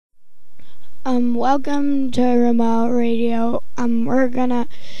Welcome to Remote Radio. We're gonna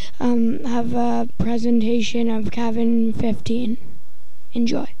have a presentation of Kevin 15.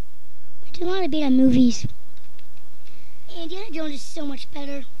 Enjoy. I do want to be in movies. Indiana Jones is so much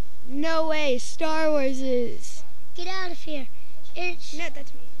better. No way. Star Wars is. Get out of here. No,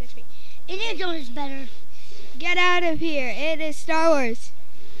 that's me. That's me. Indiana Jones is better. Get out of here. It is Star Wars.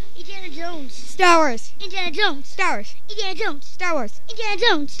 Indiana Jones. Star Wars. Indiana Jones. Star Wars. Indiana Jones. Star Wars. Indiana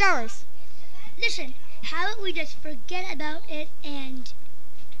Jones. Star Wars. Listen, how about we just forget about it and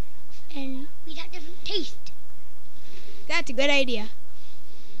we have different taste? That's a good idea.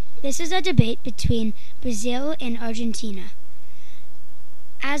 This is a debate between Brazil and Argentina.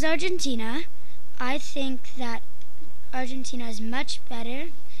 As Argentina, I think that Argentina is much better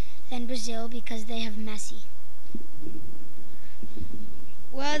than Brazil because they have Messi.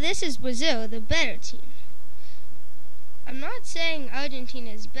 Well, this is Brazil, the better team. I'm not saying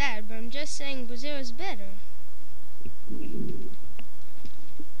Argentina is bad, but I'm just saying Brazil is better.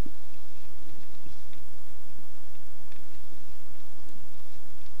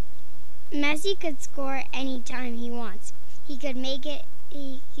 Messi could score any time he wants. He could make it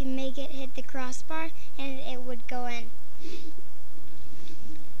hit the crossbar and it would go in.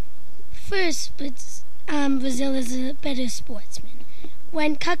 First, Brazil is a better sportsman.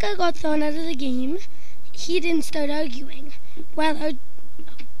 When Kaká got thrown out of the game, he didn't start arguing. Wow,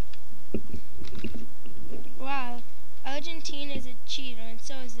 Argentina is a cheater and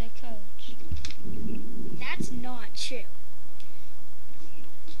so is their coach. That's not true.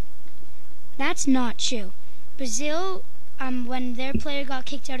 That's not true. Brazil, when their player got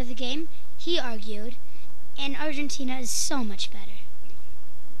kicked out of the game, he argued, and Argentina is so much better.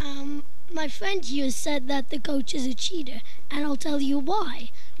 My friend here said that the coach is a cheater, and I'll tell you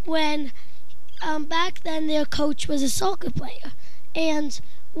why. When back then their coach was a soccer player, and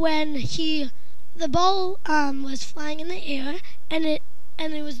when the ball was flying in the air, and it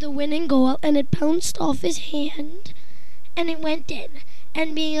was the winning goal, and it bounced off his hand, and it went in.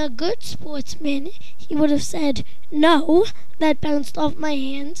 And being a good sportsman, he would have said, "No, that bounced off my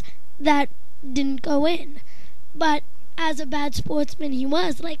hand. That didn't go in." But as a bad sportsman he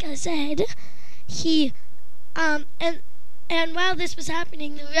was, like I said, he and while this was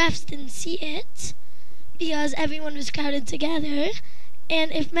happening, the refs didn't see it because everyone was crowded together.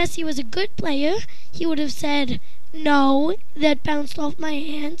 And if Messi was a good player, he would have said, "No, that bounced off my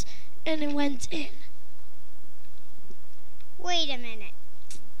hand and it went in." Wait a minute.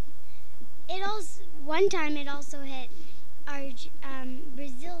 One time it also hit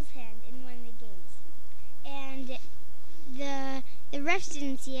Brazil's hand in one of the games, and the refs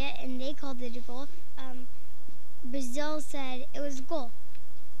didn't see it, and they called it a goal. Brazil said it was a goal.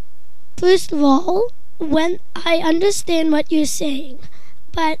 First of all, when I understand what you're saying,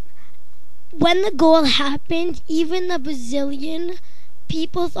 but when the goal happened, even the Brazilian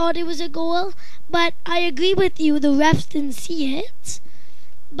people thought it was a goal. But I agree with you, the refs didn't see it.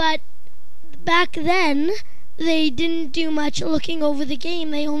 But back then, they didn't do much looking over the game.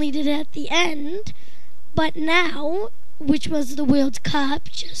 They only did it at the end. But now, which was the World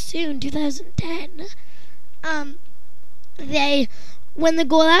Cup just soon, 2010, when the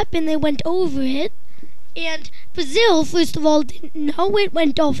goal happened, they went over it. And Brazil, first of all, didn't know it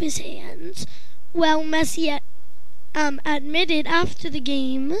went off his hands. Well, Messi admitted after the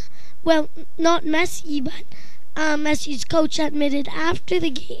game, well, not Messi, but Messi's coach admitted after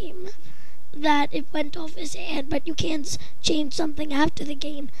the game that it went off his hand, but you can't change something after the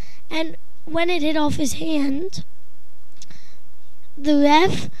game. And when it hit off his hand, the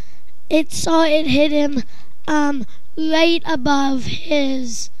ref, saw it hit him right above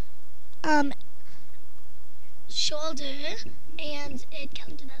his shoulder, and it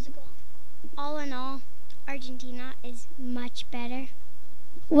counted as a goal. All in all, Argentina is much better.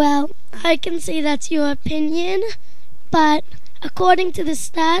 Well, I can say that's your opinion, but according to the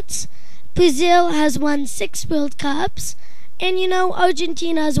stats, Brazil has won 6 World Cups, and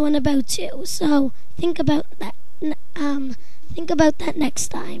Argentina has won about 2. So think about that. Think about that next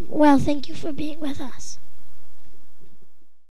time. Well, thank you for being with us.